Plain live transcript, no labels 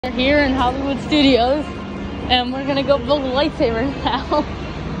We're here in Hollywood Studios, and we're gonna go build a lightsaber now.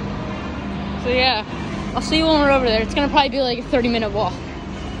 So yeah, I'll see you when we're over there. It's gonna probably be like a 30-minute walk.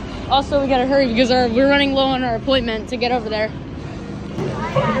 Also, we gotta hurry because we're running low on our appointment to get over there.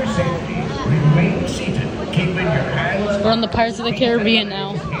 For your safety, remain seated, keeping your hands. We're on the Pirates of the Caribbean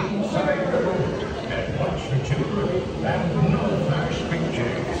now. Inside the room, and watch for children, and no flash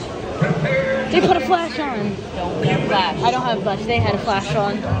pictures. Prepare. They put a flash on. Don't get flash. I don't have a flash. They had a flash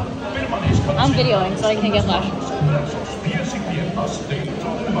on. I'm videoing, so I can't get flash.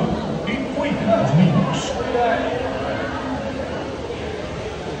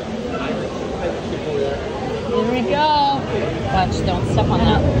 Here we go. Watch, don't step on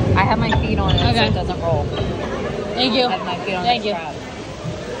that. I have my feet on it so it doesn't roll. Thank you. I have my feet on Thank the you. strap.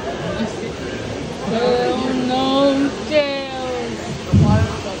 Oh no, tails.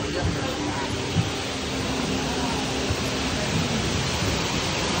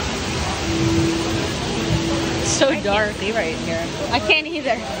 So dark. See right here. I can't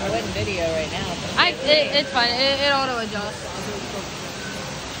either. I wouldn't video right now. It's fine. It auto adjusts.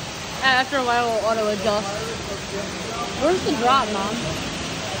 After a while, it'll auto adjust. Where's the drop, Mom?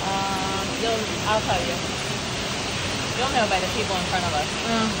 I'll tell you. You'll know by the people in front of us.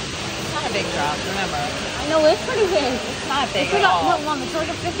 It's not a big drop, remember. I know it's pretty big. It's not big It's at all. no, Mom, it's like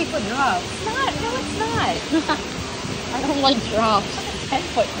a 50-foot drop. It's not. No, it's not. I don't like drops. It's a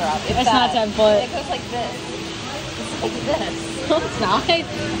 10-foot drop. It's not 10 foot. It goes like this. It's like this. No, it's not.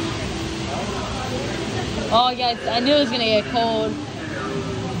 Oh, yeah, I knew it was gonna get cold.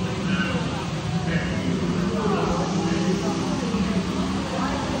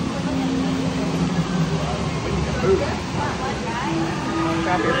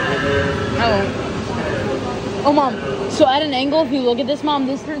 Oh, Mom. So at an angle, if you look at this, Mom,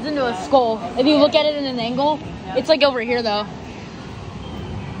 this turns into a skull. If you look at it in an angle, it's like over here, though.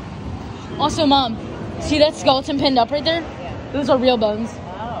 Also, Mom, see that skeleton pinned up right there? Yeah. Those are real bones.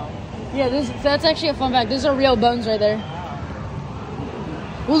 Oh. Yeah, that's actually a fun fact. Those are real bones right there.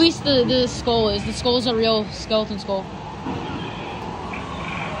 Well, at least the skull is. The skull is a real skeleton skull.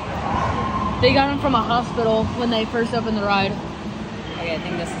 They got him from a hospital when they first opened the ride. Okay, I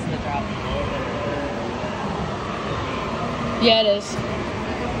think this is the drop. Yeah, it is.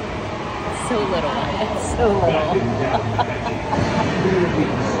 It's so little. It's so little.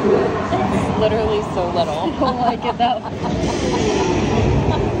 It's literally so little. I don't like it though.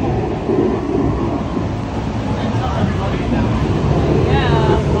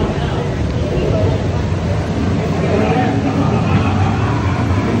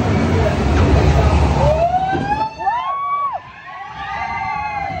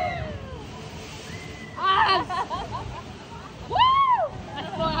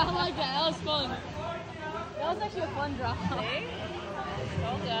 I like that. That was fun. That was actually a fun drop. See?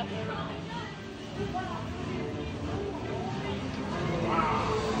 Told ya.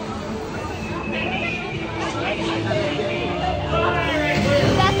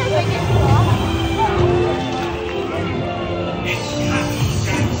 Is that the biggest drop?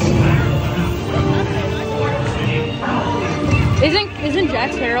 Isn't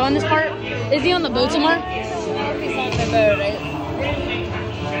Jack Sparrow on this part? Is he on the boat somewhere? He's on the boat, right?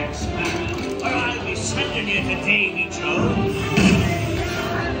 I'll be sending you to Davy Jones.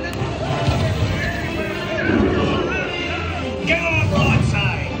 Get on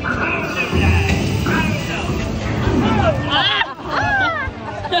broadside. Pound them, lad. Pound them.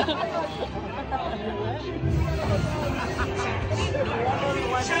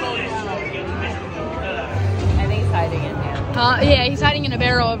 I think he's hiding in here. Yeah, he's hiding in a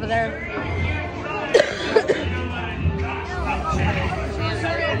barrel over there.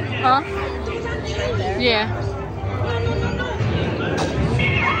 Huh? Yeah.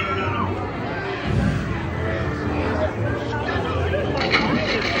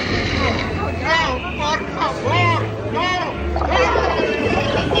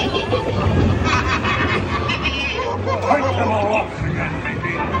 Pick them all up again,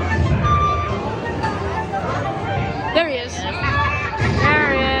 maybe. There he is. There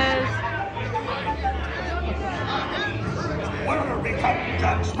he is. Whatever become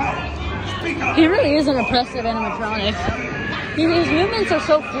Jack Sparrow? Speak up. He really is an impressive animatronic. His movements are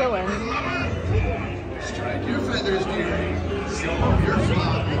so fluid. Strike your feathers, dearie. Show off your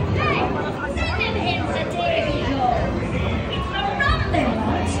fly.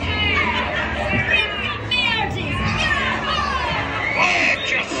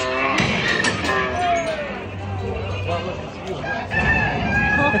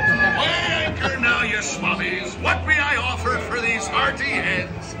 Anchor now, you swabbies. What may I offer for these hearty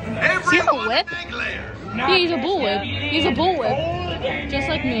heads? Is he a whip? Big layer. Yeah, he's a bullwhip. He's a bullwhip. Just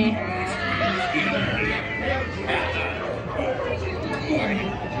like me.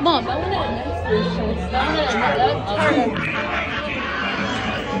 Mom, that one had a nice version. That one had a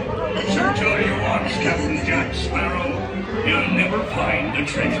So tell you what, Captain Jack Sparrow, you'll never find the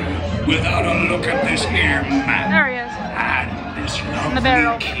treasure without a look at this here map. There he is. And this The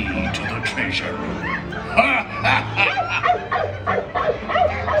barrel. lovely key to the treasure room.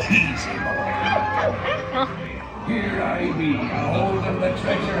 Easy, boy. Here I be, holding the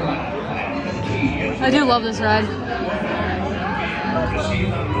treasure map and the key is I do love this ride. to see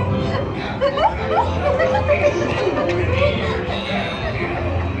the room.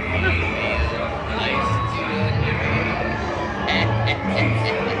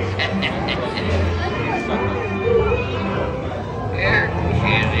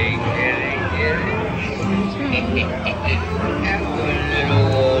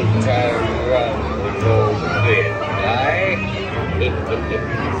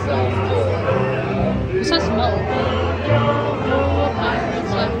 It says milk.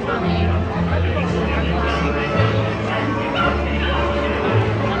 Pirates left for me.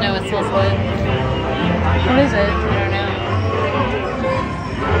 I know it smells good. What is it? I don't know.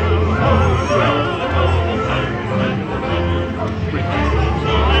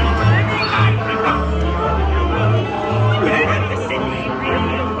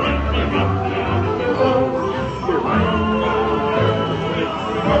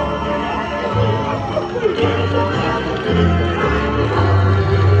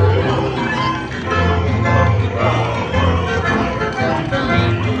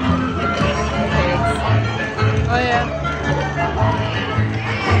 Oh yeah.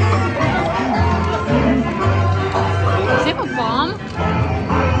 Does he have a bomb?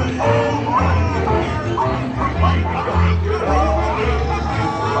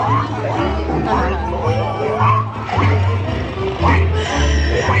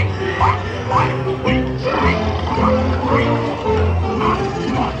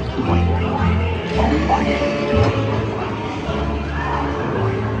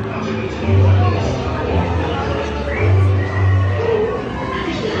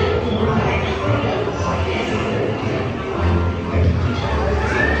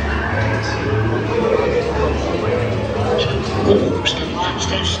 Oh,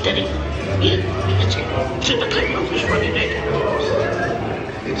 stay steady. Yeah, that's it. Sit the clip off his running head.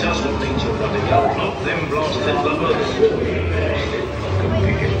 It doesn't mean to bloody hell block them blasted lovers.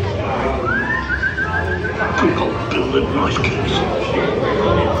 We've got to build them nice keys.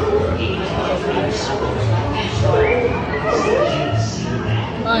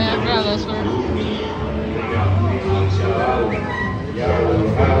 Oh yeah, I forgot this one.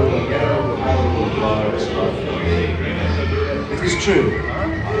 It is true. I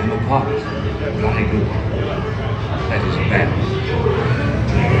am a pirate. Bloody good one. That is bad.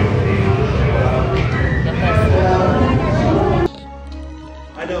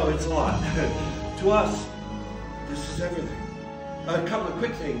 I know, it's a lot. To us, this is everything. A couple of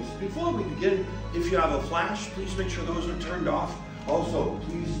quick things. Before we begin, if you have a flash, please make sure those are turned off. Also,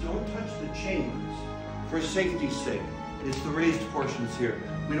 please don't touch the chambers for safety's sake. It's the raised portions here.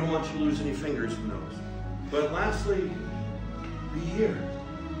 We don't want you to lose any fingers in those. But lastly, be here.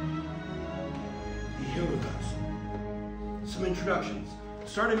 Be here with us. Some introductions.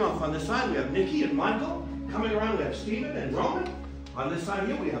 Starting off on this side, we have Nikki and Michael. Coming around, we have Stephen and Roman. On this side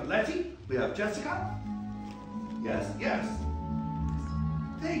here, we have Letty. We have Jessica. Yes, yes.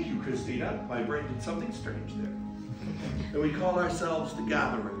 Thank you, Christina. My brain did something strange there. And we call ourselves the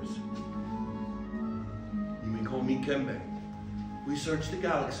Gatherers. You may call me Kembe. We search the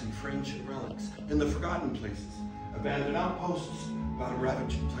galaxy for ancient relics in the forgotten places, abandoned outposts,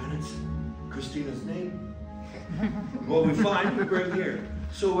 battle-ravaged planets. Christina's name? What we find, we bring here.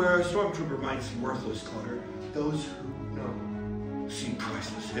 So where a stormtrooper might see worthless clutter, those who know see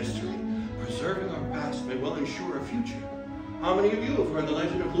priceless history. Preserving our past may well ensure a future. How many of you have heard the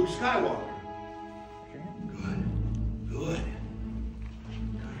legend of Luke Skywalker? Good. Good.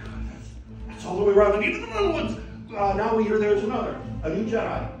 That's all the way around, and even the little ones. Now we hear there's another, a new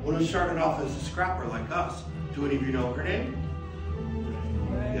Jedi, one who started off as a scrapper like us. Do any of you know her name?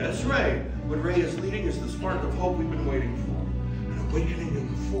 Yes, Rey. What Rey is leading is the spark of hope we've been waiting for, an awakening in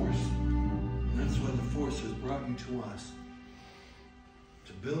the Force. And that's why the Force has brought you to us,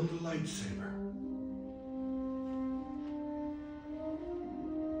 to build a lightsaber.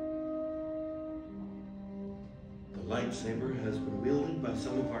 The lightsaber has been wielded by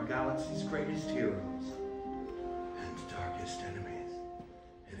some of our galaxy's greatest heroes and darkest enemies.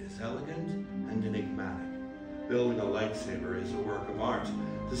 It is elegant and enigmatic. Building a lightsaber is a work of art.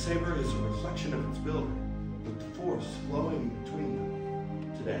 The saber is a reflection of its builder, with the Force flowing between them.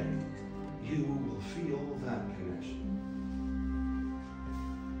 today, you will feel that connection.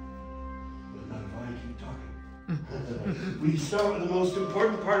 But not if I keep talking. We start with the most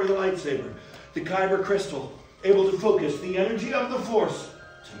important part of the lightsaber, the Kyber crystal, able to focus the energy of the Force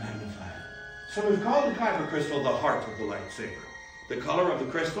to magnify it. Some have called the Kyber crystal the heart of the lightsaber. The color of the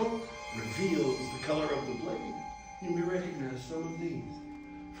crystal reveals the color of the blade. You may recognize some of these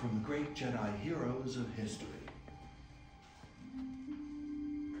from the great Jedi heroes of history.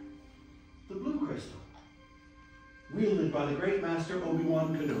 The blue crystal, wielded by the great master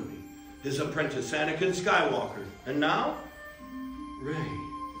Obi-Wan Kenobi, his apprentice Anakin Skywalker, and now, Rey.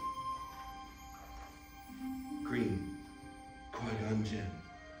 Green, Qui-Gon Jinn,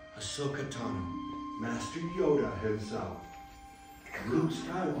 Ahsoka Tano, Master Yoda himself, Luke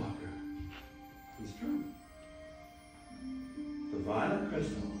Skywalker. It's true. The violet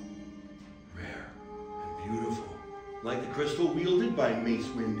crystal, rare and beautiful, like the crystal wielded by Mace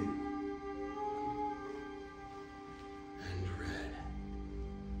Windu. And red.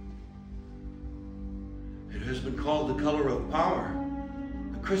 It has been called the color of power,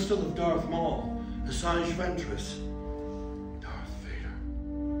 the crystal of Darth Maul, Asajj Ventress, Darth Vader,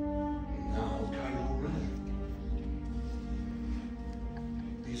 and now Kylo Ren.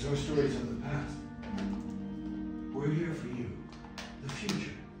 These are stories of the past. We're here for you. The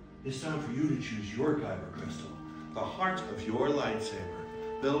future. It's time for you to choose your Kyber crystal, the heart of your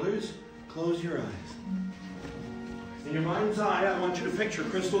lightsaber. Builders, close your eyes. In your mind's eye, I want you to picture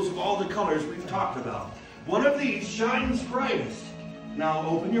crystals of all the colors we've talked about. One of these shines brightest. Now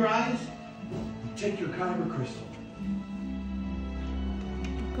open your eyes. Take your Kyber crystal.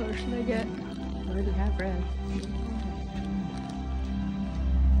 What color should I get? I already have red.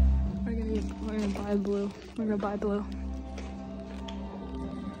 We're gonna buy blue. We're gonna buy blue.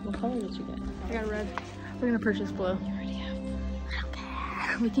 What color did you get? I got red. We're gonna purchase blue. You already have. I don't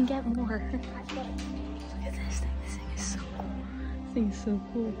care. We can get more. Look at this thing. This thing is so cool. This thing is so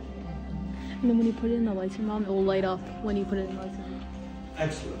cool. And then when you put it in the lights, Mom, it will light up when you put it in the lights.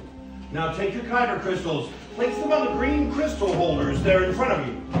 Excellent. Now take your Kyber crystals, place them on the green crystal holders there in front of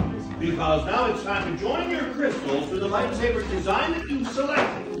you. Because now it's time to join your crystals to the lightsaber design that you've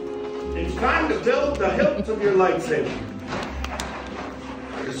selected. It's time to build the hilt of your lightsaber.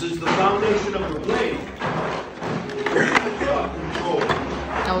 This is the foundation of the blade. Here's the draw control.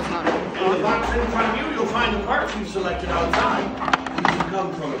 That was not. In the box in front of you, you'll find the parts you've selected outside. These have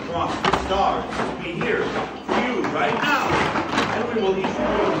come from across the stars to be here for you right now. And we will each do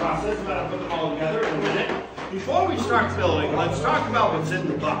the process of how to put them all together in a minute. Before we start building, let's talk about what's in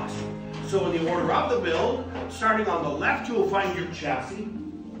the box. So in the order of the build, starting on the left, you'll find your chassis.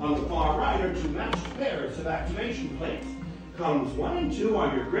 On the far right are two matched pairs of activation plates. Columns 1 and 2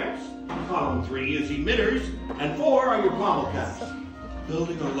 are your grips. Column 3 is emitters. And 4 are your pommel caps.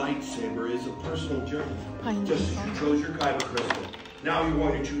 Building a lightsaber is a personal journey. Just as you chose your Kyber crystal. Now you're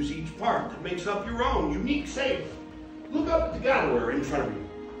going to choose each part that makes up your own unique saber. Look up at the gallery in front of you.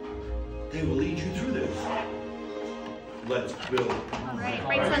 They will lead you through this. Let's build. Alright,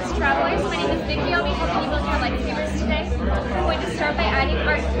 Right Sense Travelers, my name is Vicky. I'll be helping you build your lightsabers today. We're going to start by adding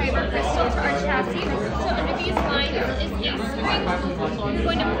our Kyber crystal to our chassis. So under these lines is a spring. You're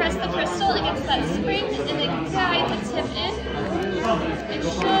going to press the crystal against that spring and then guide the tip in. It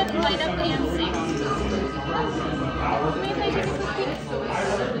should light up and sync.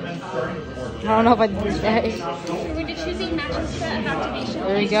 I don't know if I did this right. We're going to choose a matching set of activation.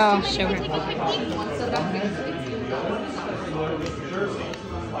 There we go. Show her. Take a quick peek.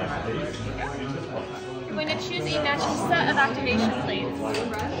 You're going to choose a matching set of activation plates.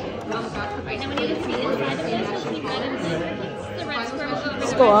 Right now, when you look at the inside of it, you'll keep red and blue. The red square will go over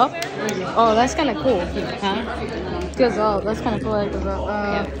Let's the go red up. square. Oh, that's kind of cool. Huh? Goes up. That's kind of cool. It goes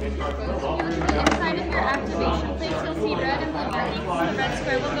up. Inside of your activation plates, you'll see red and blue markings. The red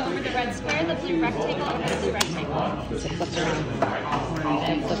square will go over the red square, the blue rectangle over the blue rectangle.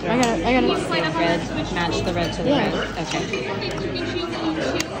 I got You it. line up on Red, the switch match the red to the Yeah. red. Okay. You can choose any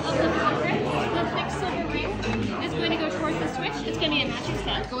two of the top grips. The thick silver ring is going to go towards the switch. It's going to be a matching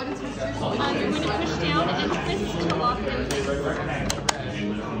set. You're going to push down and twist to lock it in place.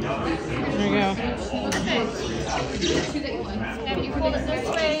 There you go. Now if you hold it this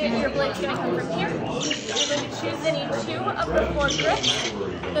way, your blade's going to come from here. You're going to choose any two of the 4 grips.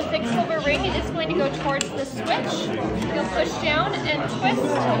 The thick silver ring is going to go towards the switch. You'll push down and twist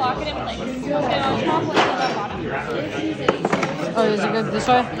to lock it in place. Now top one to the bottom. Oh, does it go this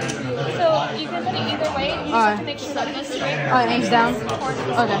way? So you can put it either way. You just have to make sure that this ring Oh, it hangs down? towards the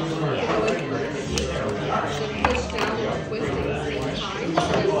Okay.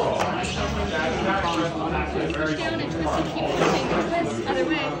 Push down and twist and keep pushing. Twist, other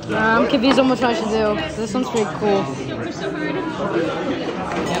way. I'm confused on which one I should do. This one's pretty cool. Don't push so hard.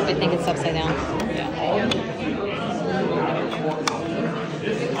 Yep, I think it's upside down.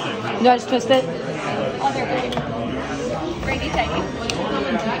 Do I just twist it? Other way. Righty tighty.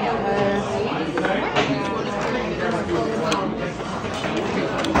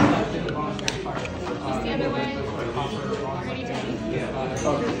 The other way. Righty tighty. Yeah.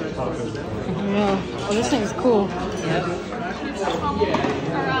 Oh, this thing's cool. Yep.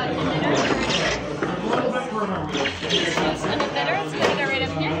 And the better, it's gonna go right up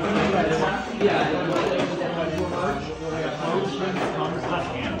here.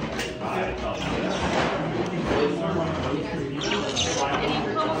 And you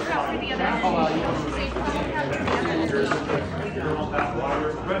pummel crap for the other end. So you pummel crap for the other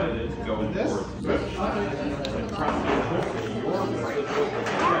end.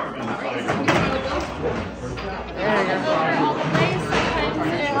 There we go. Over all the way,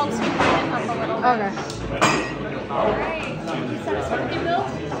 sometimes it helps you clean it up a little. Okay. Alright. Satisfied, Bill?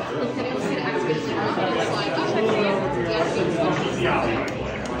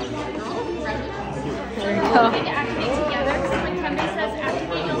 There you We're go. going to activate together. So when Kembe says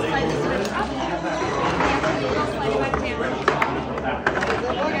activate, you'll slide the switch up. Activate, you'll slide back down.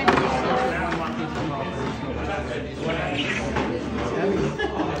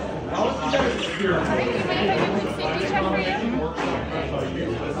 Sorry, do you mind if I do a quick safety check for you?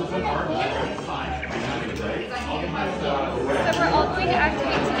 So we're all going to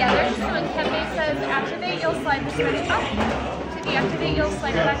activate together. So when Kembe says activate, you'll slide the switch up. To deactivate, you'll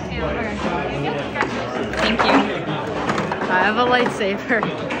slide it back down. There you go. Congratulations. Thank you. I have a lightsaber.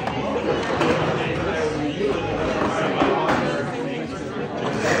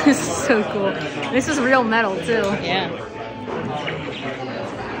 This is so cool. This is real metal too. Yeah.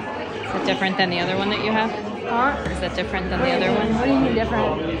 Is it different than the other one that you have? Huh? Is that different than the other one? What do you mean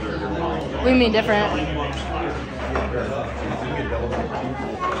different? What do you mean different?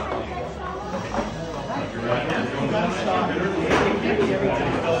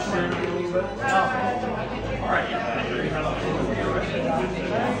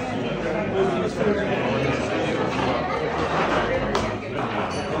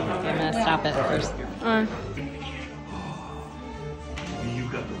 I'm gonna stop it first.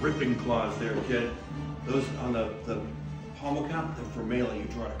 You've got the ripping claws there, kid. Those on the pommel cap, they're for mailing. You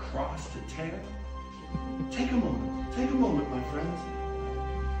draw it across to tear. Take a moment, my friends.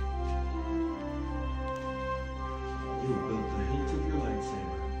 You built the hilt of your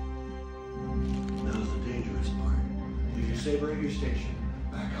lightsaber. Now's the dangerous part. Leave your saber at your station.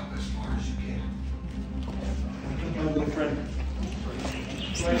 Back up as far as you can. My little friend.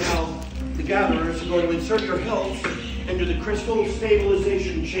 Right now, the gatherers are going to insert your hilts into the crystal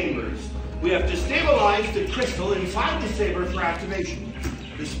stabilization chambers. We have to stabilize the crystal inside the saber for activation.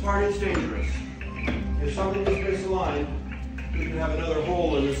 This part is dangerous. If something is misaligned, we could have another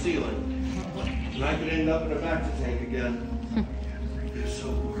hole in the ceiling. And I could end up in a Bacta tank again. If so,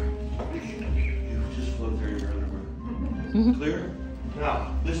 you just float there in your underwear. Clear?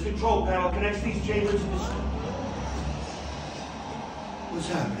 Now, this control panel connects these chambers to the... What's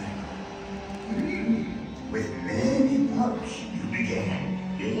happening? With many parts you began.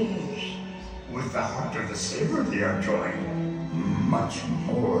 Yes. With the heart of the saber they are joined. Much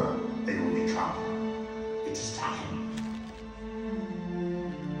more they will become. It is time.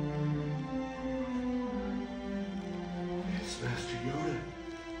 It's Master Yoda.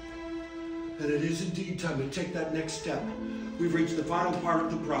 And it is indeed time to take that next step. We've reached the final part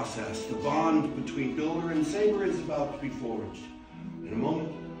of the process. The bond between builder and saber is about to be forged. In a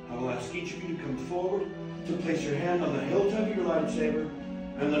moment, I will ask each of you to come forward, to place your hand on the hilt of your lightsaber,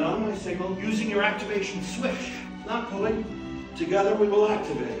 and then on my signal, using your activation switch, not pulling, together we will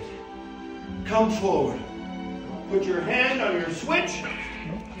activate. Come forward. Put your hand on your switch.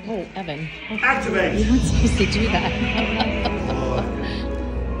 Oh, Evan. Activate. You weren't supposed to do that.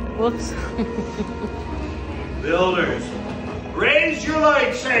 Whoops. Builders, raise your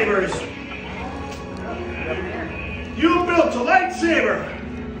lightsabers. You built a lightsaber,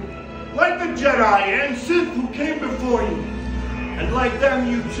 like the Jedi and Sith who came before you. And like them,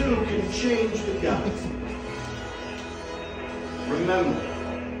 you too can change the galaxy. Remember,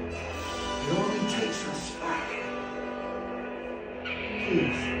 it only takes a spark.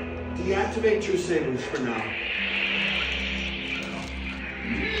 Please, deactivate your sabers for now.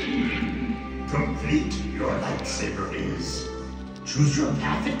 Complete your lightsaber is. Choose your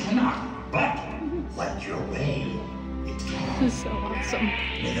path it cannot, but light your way it can. This is so awesome.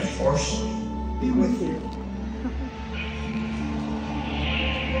 May the Force be with you.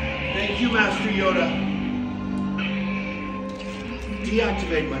 Thank Thank you, Master Yoda.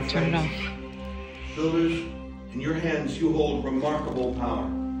 Deactivate, my friends. Turn it off. Builders, in your hands you hold remarkable power.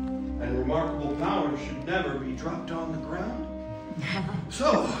 And remarkable power should never be dropped on the ground.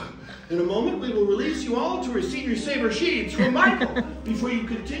 So, in a moment we will release you all to receive your saber sheaths from Michael before you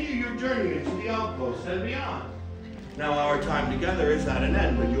continue your journey into the outpost and beyond. Now our time together is at an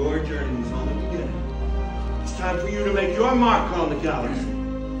end, but your journey is only beginning. It's time for you to make your mark on the galaxy.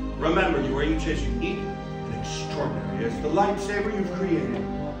 Remember, you are each as unique and extraordinary as the lightsaber you've created.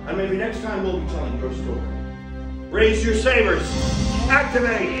 And maybe next time we'll be telling your story. Raise your sabers.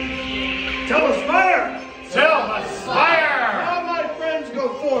 Activate. Tell us fire. Tell us fire! Now, my friends,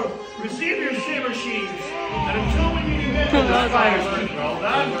 go forth. Receive your saber sheaths. And until we meet again, Well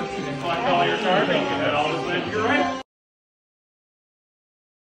done. Collect all your cards and head all this way to your right.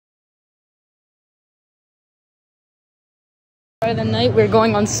 By the night, we're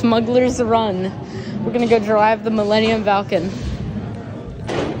going on Smuggler's Run. We're gonna go drive the Millennium Falcon.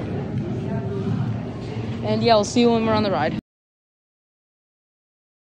 And yeah, I'll see you when we're on the ride.